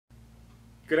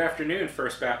Good afternoon,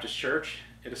 First Baptist Church.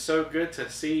 It is so good to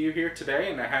see you here today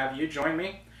and to have you join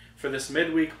me for this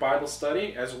midweek Bible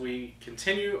study as we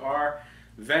continue our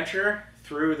venture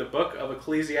through the book of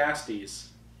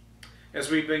Ecclesiastes.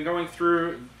 As we've been going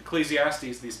through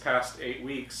Ecclesiastes these past 8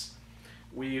 weeks,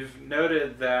 we've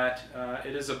noted that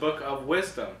it is a book of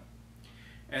wisdom,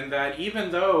 and that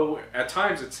even though at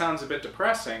times it sounds a bit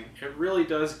depressing, it really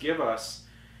does give us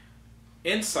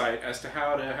insight as to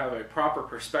how to have a proper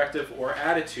perspective or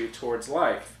attitude towards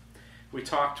life. We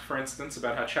talked, for instance,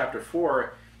 about how chapter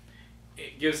 4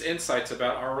 it gives insights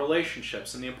about our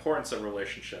relationships and the importance of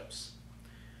relationships.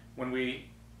 When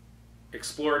we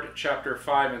explored chapter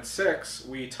 5 and 6,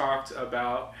 we talked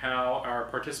about how our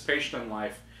participation in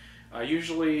life,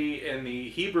 usually in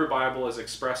the Hebrew Bible, is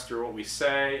expressed through what we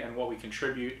say and what we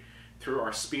contribute through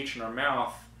our speech and our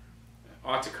mouth,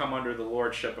 ought to come under the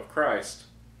lordship of Christ.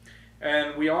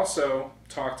 And we also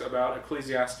talked about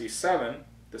Ecclesiastes 7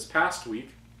 this past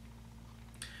week,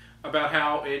 about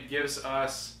how it gives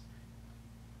us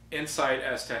insight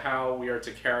as to how we are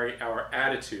to carry our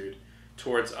attitude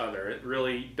towards others. It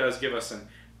really does give us an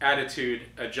attitude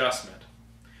adjustment.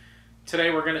 Today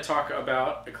we're going to talk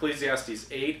about Ecclesiastes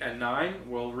 8 and 9.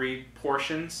 We'll read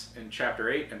portions in chapter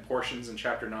 8 and portions in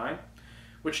chapter 9,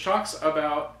 which talks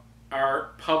about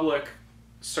our public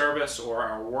service or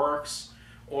our works,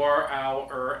 or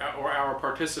our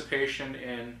participation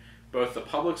in both the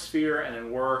public sphere and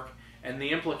in work, and the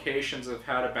implications of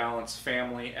how to balance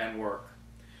family and work.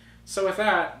 So with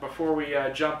that, before we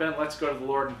jump in, let's go to the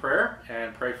Lord in prayer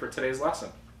and pray for today's lesson.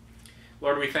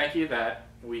 Lord, we thank you that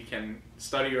we can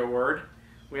study your word.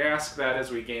 We ask that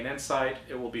as we gain insight,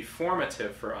 it will be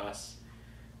formative for us,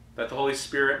 that the Holy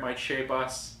Spirit might shape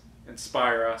us,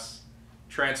 inspire us,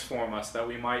 transform us, that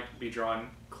we might be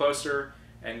drawn closer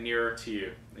and nearer to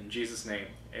you. In Jesus' name,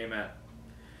 amen.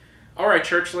 All right,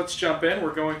 church, let's jump in.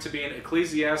 We're going to be in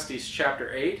Ecclesiastes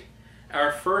chapter 8.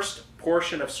 Our first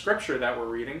portion of scripture that we're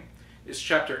reading is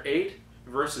chapter 8,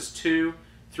 verses 2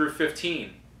 through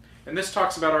 15. And this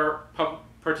talks about our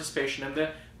participation in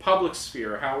the public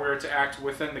sphere, how we're to act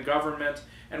within the government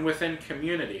and within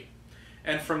community.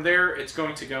 And from there, it's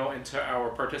going to go into our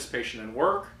participation in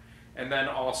work, and then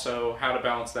also how to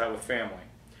balance that with family.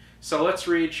 So let's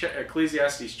read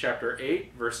Ecclesiastes chapter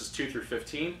 8, verses 2 through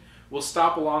 15. We'll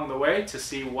stop along the way to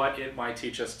see what it might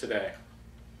teach us today.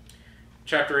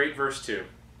 Chapter 8, verse 2.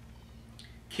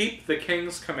 Keep the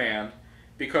king's command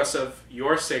because of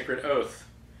your sacred oath.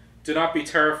 Do not be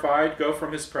terrified, go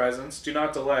from his presence. Do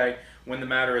not delay when the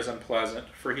matter is unpleasant,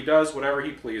 for he does whatever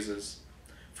he pleases.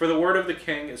 For the word of the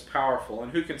king is powerful,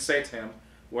 and who can say to him,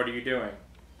 what are you doing?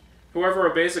 Whoever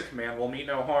obeys a command will meet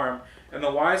no harm, and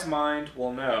the wise mind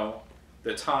will know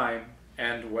the time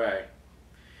and way.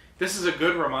 This is a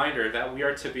good reminder that we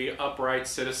are to be upright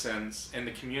citizens in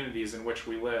the communities in which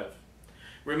we live.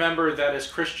 Remember that as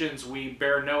Christians we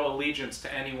bear no allegiance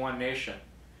to any one nation.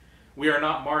 We are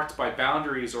not marked by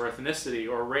boundaries or ethnicity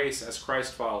or race as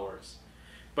Christ followers.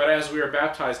 But as we are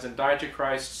baptized and died to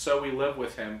Christ, so we live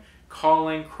with him,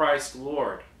 calling Christ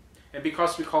Lord. And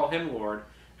because we call him Lord,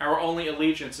 our only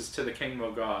allegiance is to the kingdom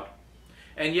of God.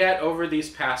 And yet, over these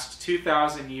past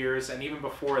 2,000 years, and even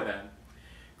before then,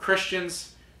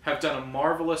 Christians have done a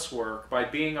marvelous work by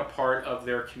being a part of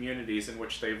their communities in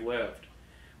which they've lived.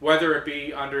 Whether it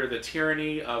be under the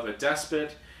tyranny of a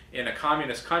despot in a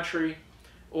communist country,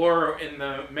 or in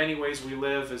the many ways we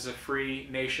live as a free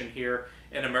nation here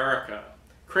in America,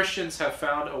 Christians have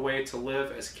found a way to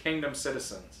live as kingdom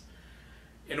citizens,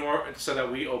 in order so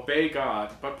that we obey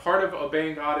God. But part of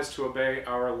obeying God is to obey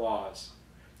our laws.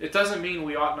 It doesn't mean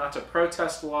we ought not to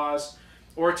protest laws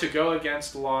or to go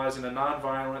against laws in a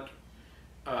nonviolent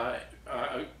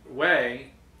way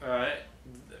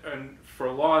and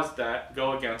for laws that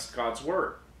go against God's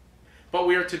word. But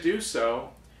we are to do so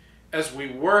as we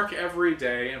work every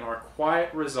day in our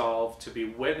quiet resolve to be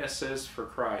witnesses for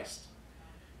Christ.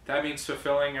 That means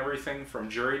fulfilling everything from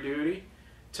jury duty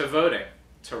to voting,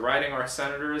 to writing our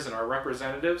senators and our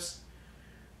representatives,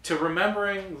 to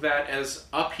remembering that as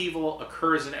upheaval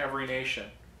occurs in every nation,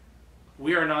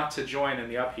 we are not to join in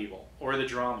the upheaval or the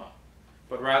drama,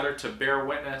 but rather to bear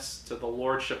witness to the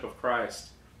lordship of Christ,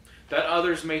 that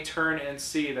others may turn and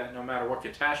see that no matter what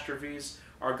catastrophes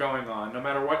are going on, no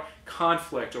matter what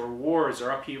conflict or wars or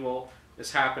upheaval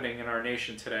is happening in our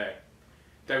nation today,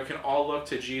 that we can all look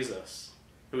to Jesus,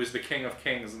 who is the King of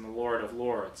Kings and the Lord of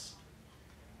Lords.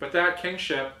 But that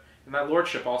kingship and that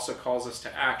lordship also calls us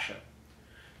to action,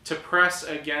 to press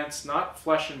against not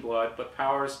flesh and blood, but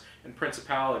powers and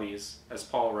principalities, as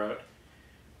Paul wrote,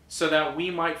 so that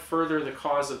we might further the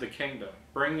cause of the kingdom,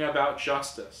 bringing about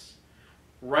justice,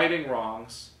 righting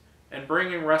wrongs, and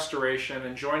bringing restoration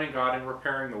and joining God in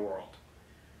repairing the world.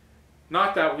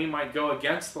 Not that we might go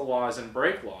against the laws and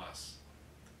break laws,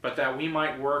 but that we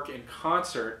might work in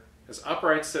concert as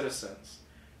upright citizens,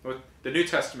 what the New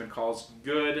Testament calls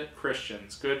good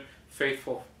Christians, good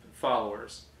faithful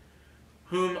followers,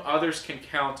 whom others can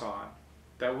count on,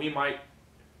 that we might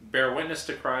bear witness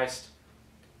to Christ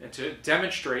and to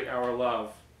demonstrate our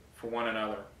love for one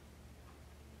another.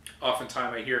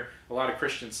 Oftentimes I hear a lot of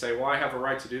Christians say, well, I have a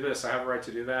right to do this, I have a right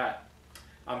to do that.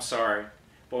 I'm sorry.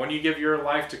 But when you give your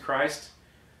life to Christ,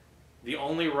 the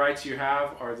only rights you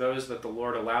have are those that the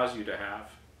Lord allows you to have,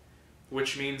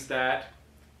 which means that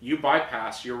you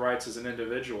bypass your rights as an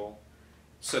individual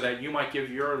so that you might give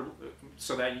your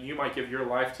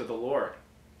life to the Lord.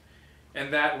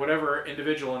 And that whatever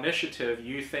individual initiative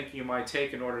you think you might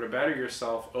take in order to better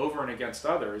yourself over and against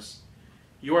others,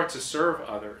 you are to serve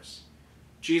others.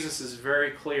 Jesus is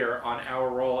very clear on our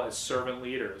role as servant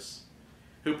leaders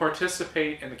who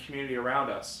participate in the community around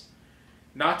us,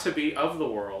 not to be of the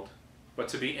world, but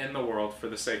to be in the world for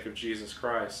the sake of Jesus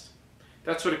Christ.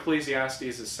 That's what Ecclesiastes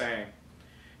is saying.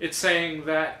 It's saying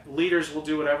that leaders will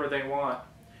do whatever they want.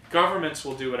 Governments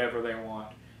will do whatever they want.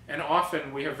 And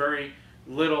often we have very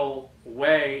little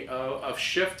way of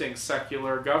shifting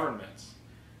secular governments.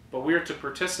 But we are to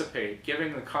participate,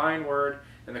 giving the kind word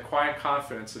and the quiet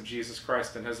confidence of Jesus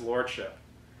Christ and his lordship.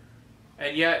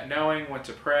 And yet knowing when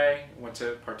to pray, when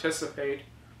to participate,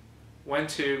 when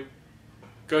to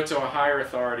go to a higher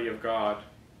authority of God,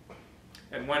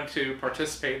 and when to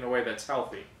participate in a way that's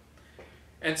healthy.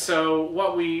 And so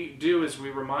what we do is we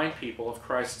remind people of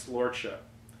Christ's lordship.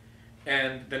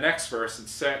 And the next verse, in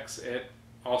 6, it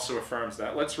also affirms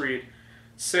that. Let's read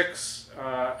 6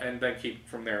 and then keep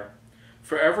from there.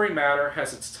 For every matter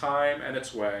has its time and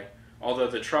its way, although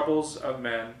the troubles of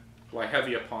men lie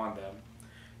heavy upon them.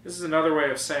 This is another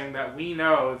way of saying that we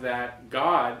know that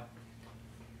God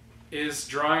is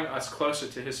drawing us closer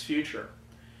to his future,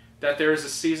 that there is a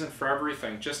season for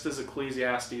everything, just as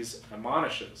Ecclesiastes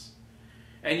admonishes.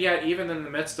 And yet, even in the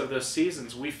midst of those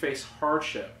seasons, we face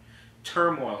hardship,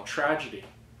 turmoil, tragedy.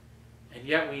 And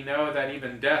yet we know that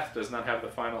even death does not have the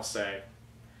final say.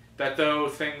 That though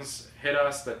things hit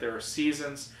us, that there are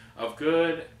seasons of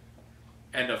good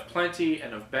and of plenty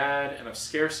and of bad and of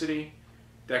scarcity,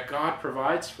 that God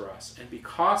provides for us. And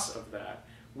because of that,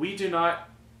 we do not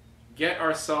get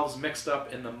ourselves mixed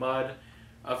up in the mud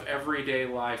of everyday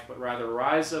life, but rather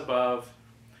rise above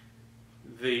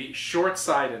the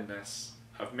short-sightedness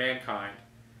of mankind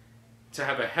to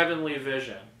have a heavenly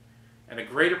vision and a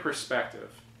greater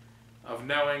perspective of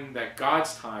knowing that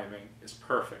God's timing is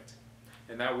perfect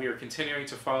and that we are continuing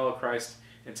to follow Christ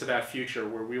into that future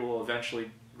where we will eventually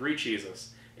greet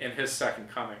Jesus in his second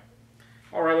coming.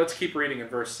 All right, let's keep reading in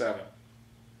verse 7.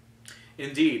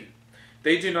 Indeed,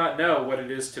 they do not know what it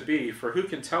is to be, for who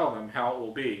can tell them how it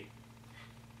will be?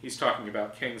 He's talking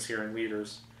about kings here and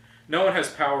leaders. No one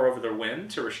has power over the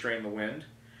wind to restrain the wind,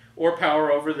 or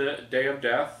power over the day of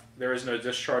death. There is no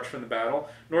discharge from the battle,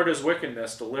 nor does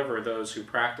wickedness deliver those who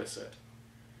practice it.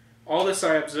 All this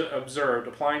I observed,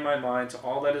 applying my mind to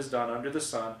all that is done under the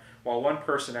sun, while one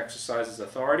person exercises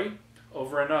authority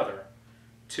over another,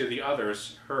 to the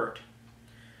other's hurt.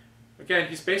 Again,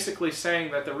 he's basically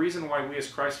saying that the reason why we as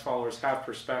Christ followers have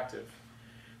perspective,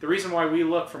 the reason why we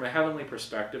look from a heavenly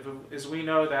perspective, is we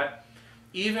know that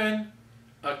even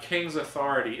a king's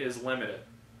authority is limited.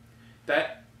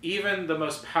 That even the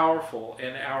most powerful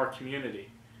in our community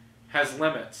has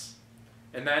limits.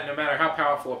 And that no matter how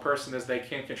powerful a person is, they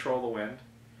can't control the wind.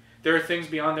 There are things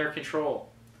beyond their control.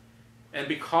 And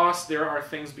because there are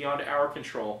things beyond our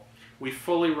control, we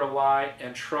fully rely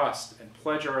and trust and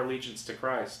pledge our allegiance to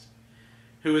Christ,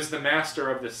 who is the master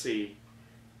of the sea,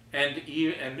 and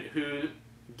who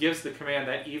gives the command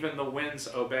that even the winds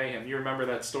obey him. You remember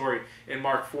that story in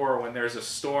Mark 4 when there's a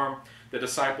storm, the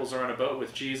disciples are on a boat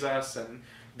with Jesus, and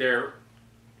they're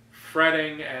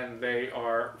fretting and they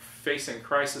are facing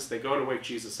crisis. They go to wake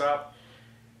Jesus up,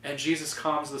 and Jesus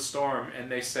calms the storm,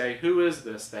 and they say, who is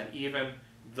this that even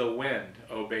the wind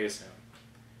obeys him?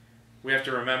 We have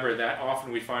to remember that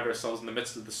often we find ourselves in the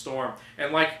midst of the storm,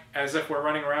 and as if we're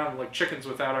running around like chickens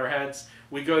without our heads,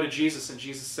 we go to Jesus, and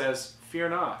Jesus says, fear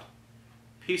not,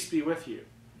 peace be with you.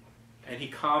 And he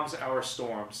calms our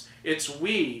storms. It's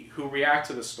we who react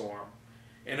to the storm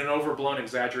in an overblown,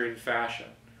 exaggerated fashion,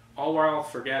 all while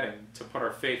forgetting to put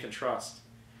our faith and trust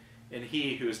in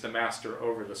he who is the master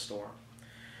over the storm.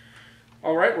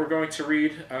 All right, we're going to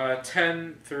read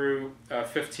 10 through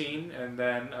 15, and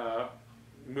then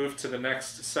move to the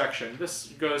next section. This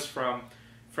goes from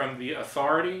from the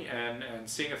authority and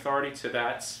seeing authority to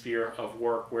that sphere of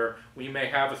work where we may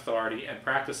have authority and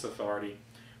practice authority,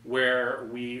 where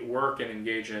we work and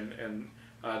engage in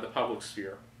the public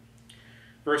sphere.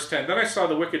 Verse 10, Then I saw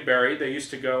the wicked buried. They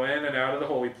used to go in and out of the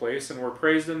holy place, and were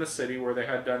praised in the city where they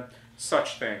had done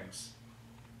such things.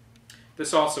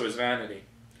 This also is vanity,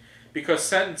 because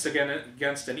sentence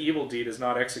against an evil deed is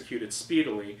not executed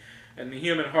speedily, and the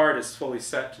human heart is fully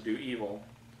set to do evil.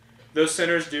 Though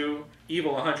sinners do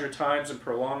evil 100 times and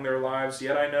prolong their lives,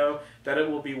 yet I know that it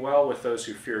will be well with those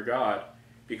who fear God,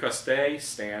 because they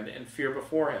stand in fear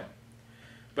before him.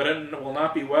 But it will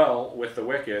not be well with the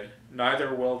wicked,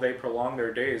 neither will they prolong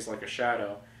their days like a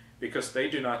shadow, because they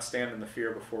do not stand in the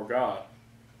fear before God.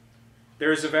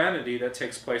 There is a vanity that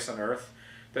takes place on earth,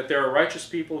 that there are righteous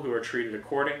people who are treated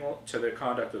according to the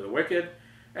conduct of the wicked,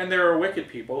 and there are wicked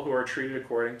people who are treated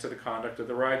according to the conduct of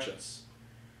the righteous.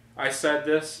 I said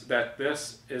that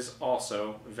this is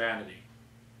also vanity.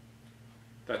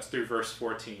 That's through verse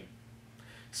 14.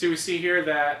 So we see here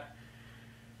that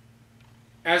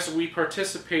as we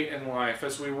participate in life,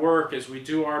 as we work, as we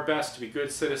do our best to be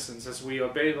good citizens, as we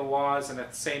obey the laws and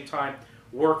at the same time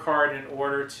work hard in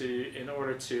order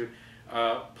to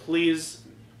please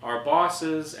our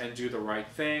bosses and do the right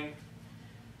thing,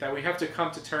 that we have to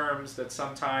come to terms that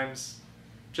sometimes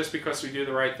just because we do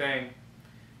the right thing,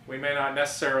 we may not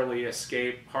necessarily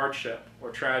escape hardship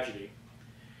or tragedy.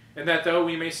 And that though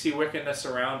we may see wickedness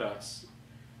around us,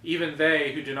 even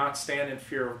they who do not stand in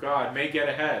fear of God may get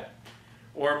ahead,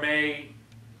 or may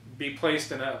be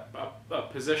placed in a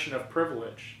position of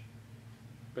privilege.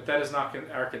 But that is not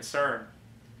our concern,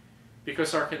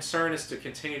 because our concern is to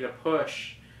continue to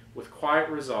push with quiet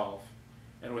resolve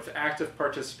and with active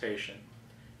participation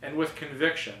and with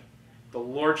conviction the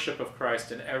lordship of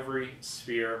Christ in every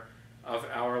sphere of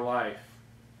our life,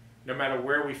 no matter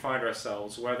where we find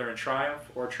ourselves, whether in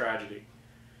triumph or tragedy.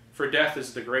 For death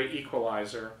is the great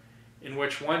equalizer, in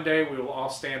which one day we will all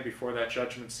stand before that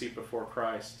judgment seat before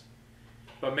Christ.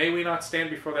 But may we not stand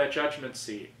before that judgment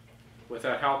seat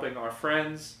without helping our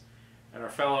friends and our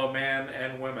fellow men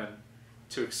and women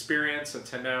to experience and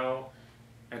to know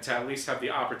and to at least have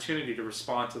the opportunity to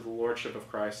respond to the lordship of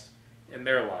Christ in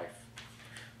their life.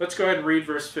 Let's go ahead and read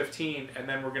verse 15, and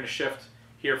then we're going to shift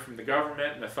here from the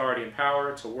government and authority and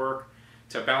power to work,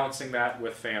 to balancing that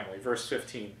with family. Verse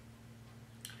 15.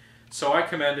 So I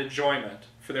commend enjoyment,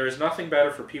 for there is nothing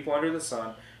better for people under the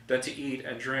sun than to eat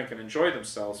and drink and enjoy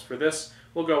themselves, for this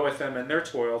will go with them in their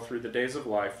toil through the days of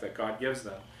life that God gives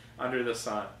them under the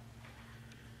sun.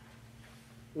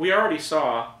 We already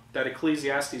saw that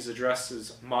Ecclesiastes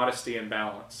addresses modesty and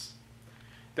balance.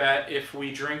 That if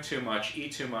we drink too much,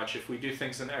 eat too much, if we do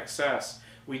things in excess,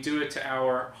 we do it to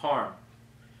our harm,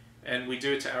 and we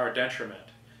do it to our detriment.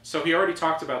 So he already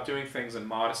talked about doing things in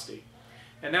modesty.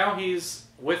 And now he's,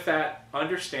 with that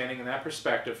understanding and that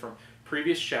perspective from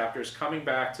previous chapters, coming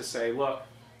back to say, look,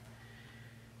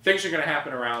 things are going to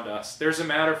happen around us. There's a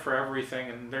matter for everything,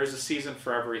 and there's a season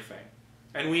for everything.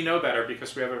 And we know better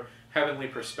because we have a heavenly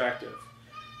perspective.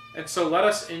 And so let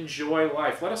us enjoy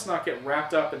life. Let us not get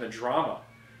wrapped up in the drama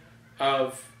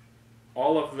of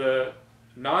all of the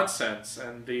nonsense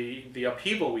and the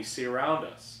upheaval we see around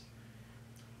us.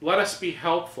 Let us be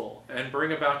helpful and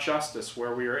bring about justice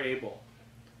where we are able.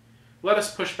 Let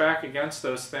us push back against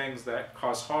those things that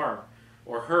cause harm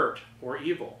or hurt or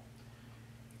evil.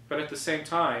 But at the same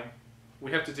time,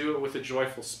 we have to do it with a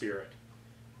joyful spirit,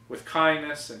 with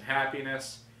kindness and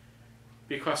happiness,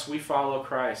 because we follow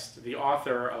Christ, the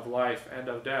author of life and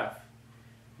of death.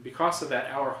 Because of that,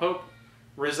 our hope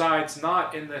resides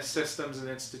not in the systems and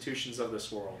institutions of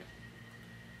this world.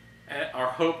 Our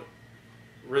hope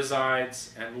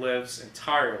resides and lives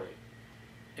entirely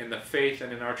in the faith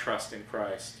and in our trust in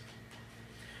Christ.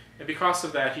 And because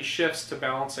of that, he shifts to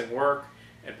balancing work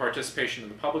and participation in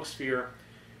the public sphere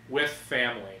with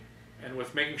family and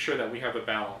with making sure that we have a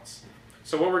balance.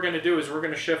 So what we're going to do is we're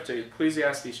going to shift to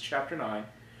Ecclesiastes chapter 9,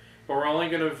 but we're only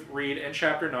going to read in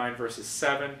chapter 9 verses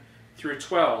 7 through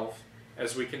 12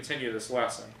 as we continue this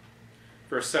lesson.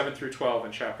 Verse 7 through 12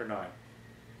 in chapter 9.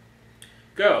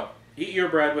 Go, eat your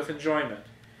bread with enjoyment,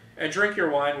 and drink your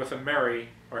wine with a merry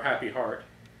or happy heart.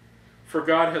 For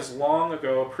God has long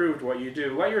ago approved what you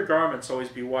do. Let your garments always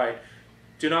be white.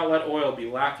 Do not let oil be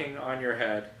lacking on your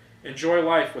head. Enjoy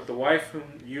life with the wife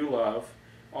whom you love,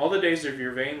 all the days of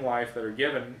your vain life that are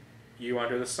given you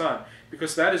under the sun,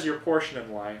 because that is your portion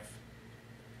in life,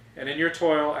 and in your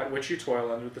toil at which you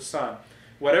toil under the sun.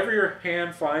 Whatever your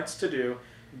hand finds to do,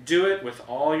 do it with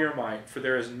all your might, for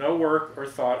there is no work or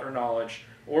thought or knowledge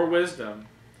or wisdom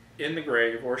in the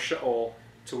grave or Sheol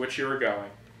to which you are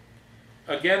going.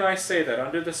 Again I say that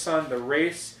under the sun the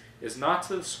race is not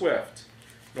to the swift,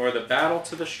 nor the battle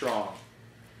to the strong,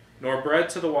 nor bread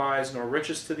to the wise, nor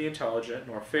riches to the intelligent,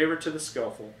 nor favor to the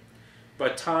skillful,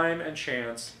 but time and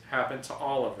chance happen to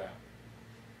all of them.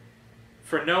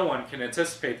 For no one can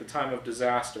anticipate the time of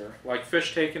disaster. Like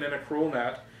fish taken in a cruel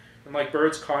net, and like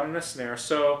birds caught in a snare,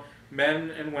 so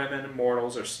men and women and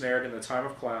mortals are snared in the time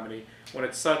of calamity, when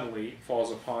it suddenly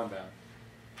falls upon them.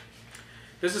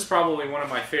 This is probably one of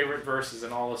my favorite verses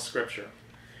in all of Scripture.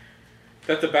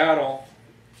 That the battle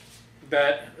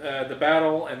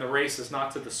and the race is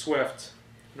not to the swift,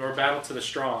 nor battle to the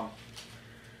strong,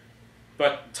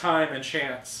 but time and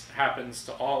chance happens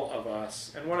to all of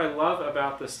us. And what I love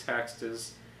about this text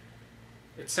is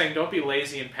it's saying don't be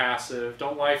lazy and passive,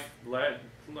 don't life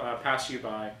pass you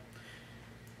by.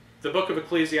 The book of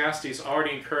Ecclesiastes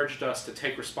already encouraged us to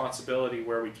take responsibility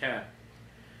where we can,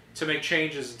 to make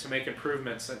changes and to make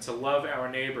improvements and to love our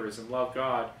neighbors and love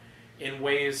God in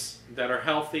ways that are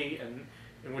healthy and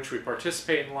in which we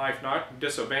participate in life, not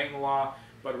disobeying the law,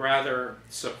 but rather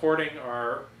supporting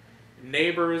our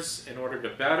neighbors in order to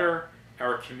better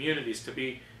our communities, to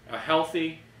be a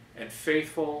healthy and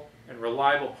faithful and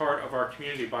reliable part of our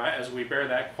community as we bear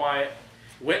that quiet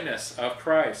witness of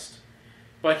Christ.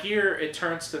 But here it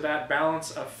turns to that balance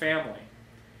of family,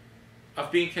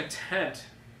 of being content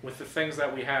with the things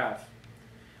that we have,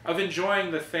 of enjoying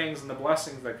the things and the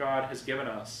blessings that God has given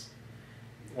us,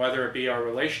 whether it be our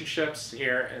relationships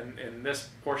here in this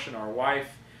portion, our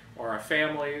wife, or our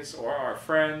families, or our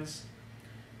friends,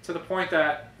 to the point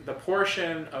that the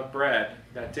portion of bread,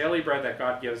 that daily bread that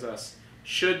God gives us,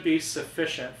 should be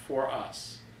sufficient for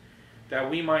us, that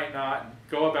we might not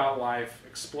go about life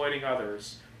exploiting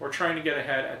others or trying to get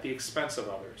ahead at the expense of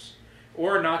others,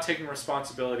 or not taking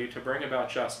responsibility to bring about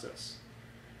justice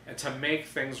and to make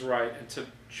things right and to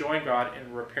join God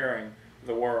in repairing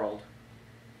the world.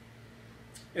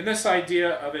 In this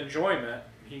idea of enjoyment,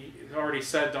 he already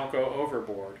said don't go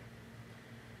overboard,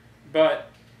 but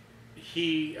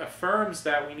he affirms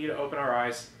that we need to open our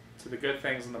eyes to the good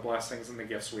things and the blessings and the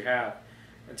gifts we have,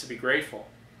 and to be grateful,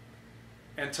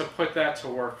 and to put that to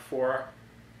work for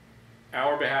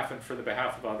our behalf and for the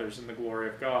behalf of others in the glory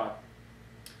of God.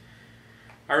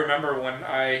 I remember when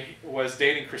I was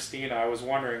dating Christina, I was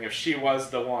wondering if she was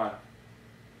the one.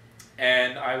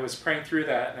 And I was praying through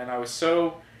that, and I was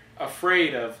so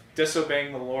afraid of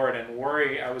disobeying the Lord and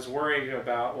I was worried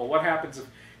about, well, what happens if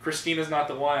Christina's not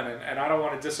the one, and I don't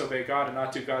want to disobey God and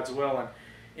not do God's will, and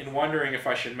in wondering if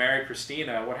I should marry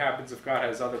Christina, what happens if God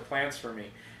has other plans for me?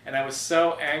 And I was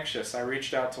so anxious, I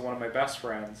reached out to one of my best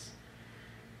friends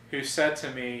who said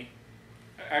to me,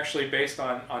 actually based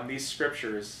on these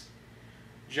scriptures,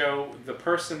 Joe, the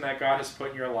person that God has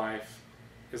put in your life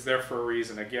is there for a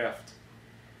reason, a gift.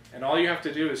 And all you have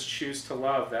to do is choose to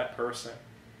love that person.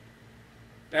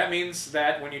 That means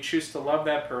that when you choose to love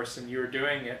that person, you're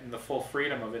doing it in the full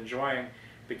freedom of enjoying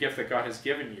the gift that God has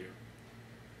given you.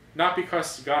 Not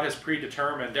because God has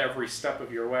predetermined every step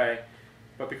of your way,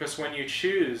 but because when you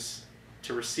choose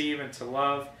to receive and to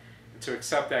love and to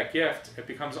accept that gift, it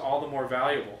becomes all the more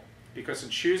valuable. Because in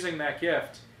choosing that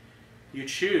gift, you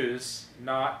choose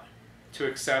not to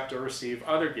accept or receive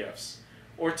other gifts,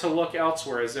 or to look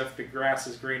elsewhere as if the grass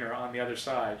is greener on the other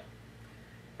side.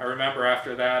 I remember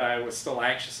after that I was still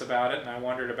anxious about it, and I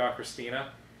wondered about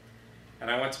Christina.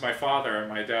 And I went to my father, and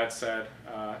my dad said,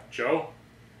 Joe,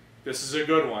 this is a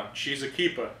good one. She's a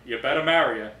keeper. You better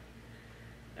marry her.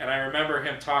 And I remember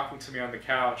him talking to me on the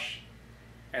couch,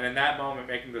 and in that moment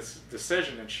making this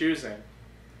decision and choosing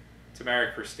to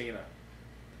marry Christina.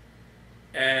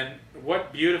 And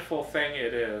what beautiful thing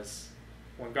it is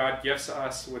when God gifts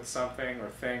us with something or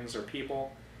things or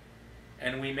people,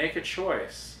 and we make a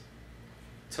choice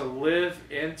to live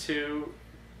into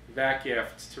that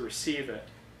gift, to receive it,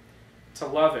 to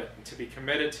love it, and to be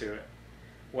committed to it.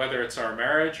 Whether it's our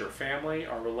marriage or family,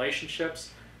 our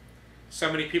relationships.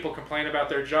 So many people complain about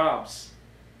their jobs.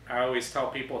 I always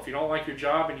tell people, if you don't like your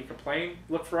job and you complain,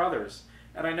 look for others.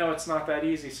 And I know it's not that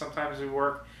easy. Sometimes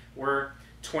we're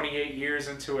 28 years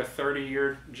into a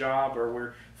 30-year job, or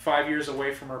we're 5 years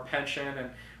away from our pension, and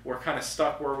we're kind of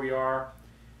stuck where we are.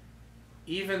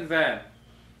 Even then,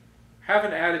 have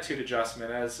an attitude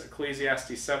adjustment, as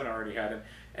Ecclesiastes 7 already had,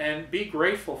 and be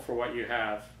grateful for what you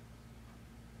have.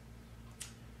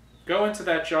 Go into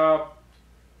that job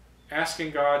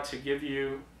asking God to give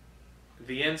you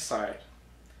the insight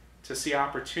to see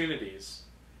opportunities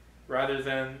rather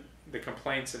than the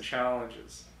complaints and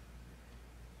challenges.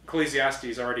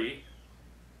 Ecclesiastes already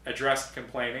addressed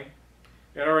complaining.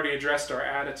 It already addressed our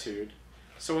attitude.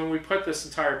 So when we put this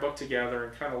entire book together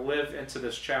and kind of live into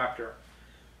this chapter,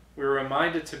 We're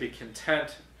reminded to be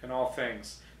content in all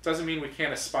things. It doesn't mean we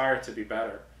can't aspire to be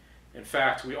better. In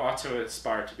fact, we ought to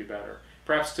aspire to be better.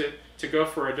 Perhaps to go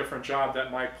for a different job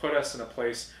that might put us in a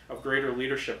place of greater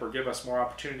leadership or give us more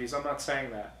opportunities. I'm not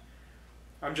saying that.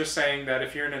 I'm just saying that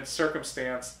if you're in a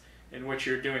circumstance in which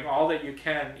you're doing all that you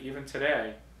can, even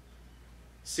today,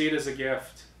 see it as a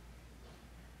gift.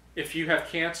 If you have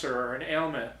cancer or an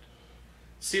ailment,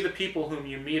 see the people whom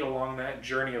you meet along that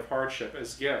journey of hardship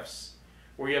as gifts,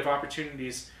 where you have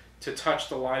opportunities to touch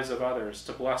the lives of others,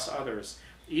 to bless others,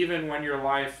 even when your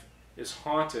life is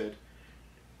haunted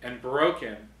and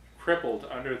broken, crippled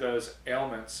under those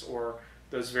ailments or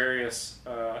those various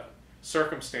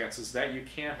circumstances that you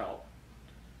can't help.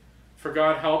 For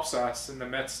God helps us in the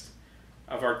midst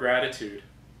of our gratitude,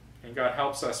 and God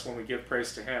helps us when we give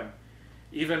praise to Him,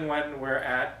 even when we're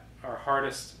at our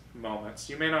hardest moments.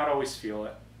 You may not always feel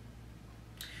it.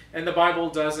 And the Bible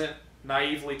doesn't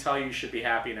naively tell you should be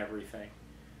happy in everything.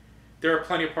 There are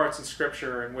plenty of parts in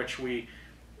Scripture in which we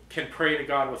can pray to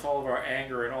God with all of our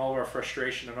anger and all of our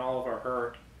frustration and all of our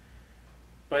hurt.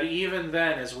 But even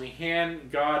then, as we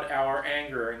hand God our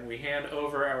anger and we hand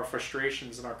over our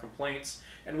frustrations and our complaints,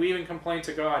 and we even complain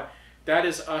to God, that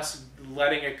is us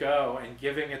letting it go and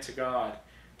giving it to God,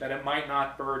 that it might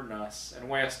not burden us and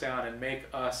weigh us down and make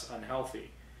us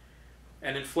unhealthy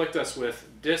and inflict us with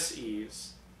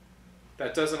dis-ease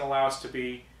that doesn't allow us to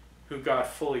be who God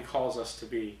fully calls us to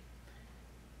be,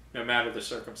 no matter the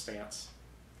circumstance.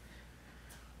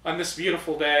 On this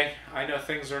beautiful day, I know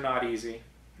things are not easy,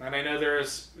 and I know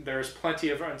there's plenty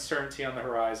of uncertainty on the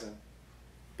horizon,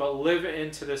 but live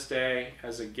into this day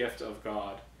as a gift of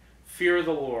God. Fear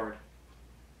the Lord.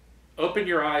 Open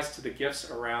your eyes to the gifts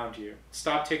around you.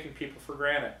 Stop taking people for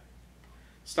granted.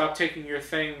 Stop taking your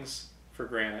things for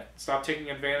granted. Stop taking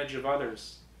advantage of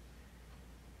others.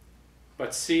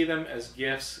 But see them as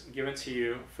gifts given to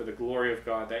you for the glory of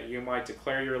God, that you might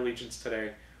declare your allegiance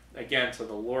today, again, to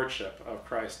the Lordship of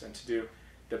Christ, and to do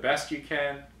the best you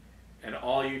can and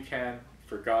all you can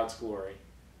for God's glory.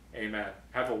 Amen.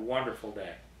 Have a wonderful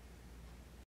day.